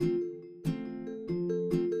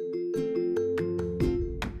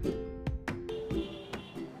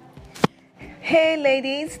Hey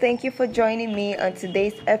ladies, thank you for joining me on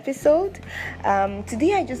today's episode.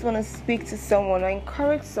 Today I just want to speak to someone or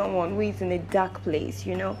encourage someone who is in a dark place.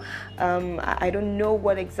 I don't know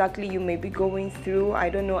what exactly you may be going through. I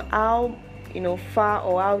don't know how far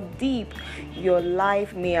or how deep your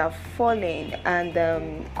life may have fallen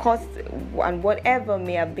and caused, and whatever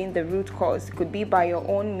may have been the root cause. Could be by your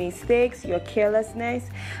own mistakes, your carelessness,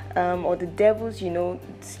 or the devil's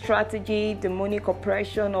strategy, demonic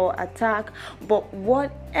oppression or attack. But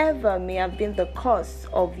whatever may have been the cause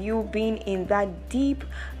of you being in that deep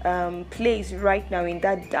place right now, in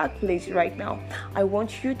that dark place right now, I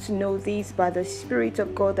want you to know this by the Spirit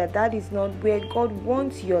of God, that is not where God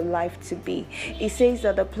wants your life to be. He says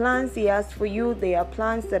that the plans He has for you, they are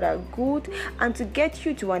plans that are good and to get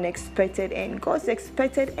you to an expected end. God's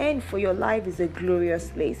expected end for your life is a glorious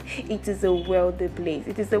place. It is a wealthy place.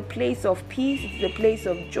 It is a place of peace. It is a place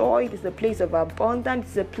of joy. It is a place of abundance.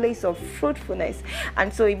 It's a place of fruitfulness.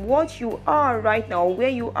 And so if what you are right now, where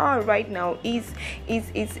you are right now is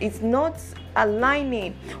not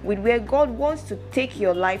aligning with where God wants to take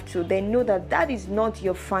your life to, then know that is not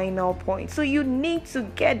your final point. So you need to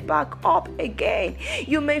get back up again.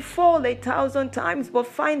 You may fall 1,000 times, but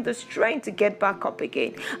find the strength to get back up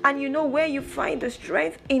again. And you know where you find the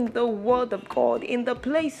strength? In the Word of God, in the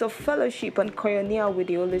place of fellowship and koinonia with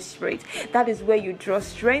the Holy Spirit. That is where you draw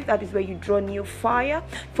strength. That is where you draw new fire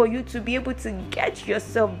for you to be able to get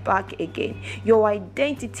yourself back again. Your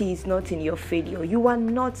identity is not in your failure. You are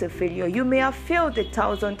not a failure. You may have failed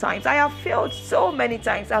 1,000 times. I have failed so many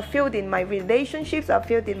times. I've failed in my relationships. I've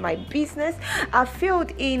failed in my business. I've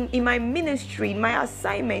failed in my ministry, in my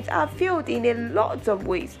assignments. I've failed in a lot of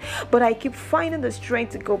ways. But I keep finding the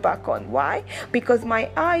strength to go back on. Why? Because my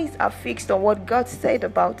eyes are fixed on what God said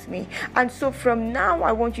about me. And so from now,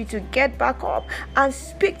 I want you to get back up and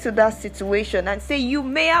speak to that situation and say, you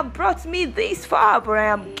may have brought me this far, but I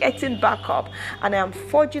am getting back up and I am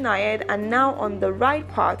forging ahead and now on the right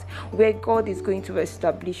path where God is going to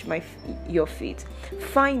establish your feet.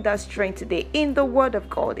 Find that strength today in the Word of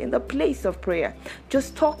God, in the place of prayer.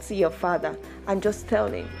 Just talk to your Father and just tell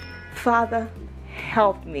Him, Father,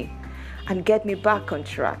 help me and get me back on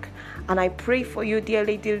track. And I pray for you, dear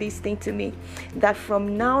lady listening to me, that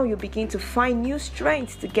from now you begin to find new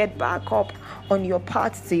strength to get back up on your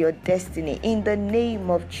path to your destiny in the name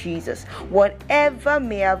of Jesus. Whatever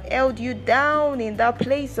may have held you down in that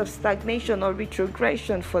place of stagnation or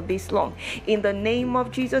retrogression for this long, in the name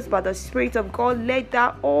of Jesus, by the Spirit of God, let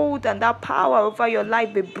that hold and that power over your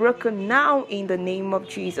life be broken now in the name of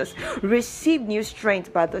Jesus. Receive new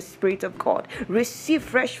strength by the Spirit of God. Receive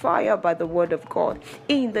fresh fire by the Word of God.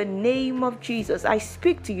 In the name of Jesus, I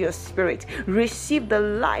speak to your spirit. Receive the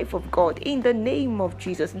life of God in the name of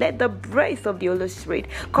Jesus. Let the breath of the Holy Spirit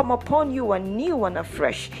come upon you anew and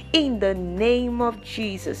afresh in the name of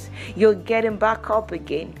Jesus. You're getting back up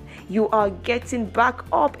again. You are getting back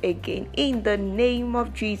up again in the name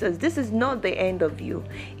of Jesus. This is not the end of you.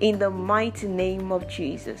 In the mighty name of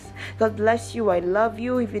Jesus. God bless you. I love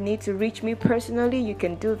you. If you need to reach me personally, you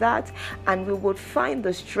can do that. And we will find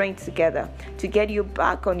the strength together to get you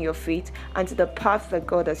back on your feet and to the path that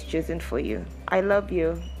God has chosen for you. I love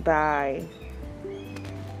you. Bye.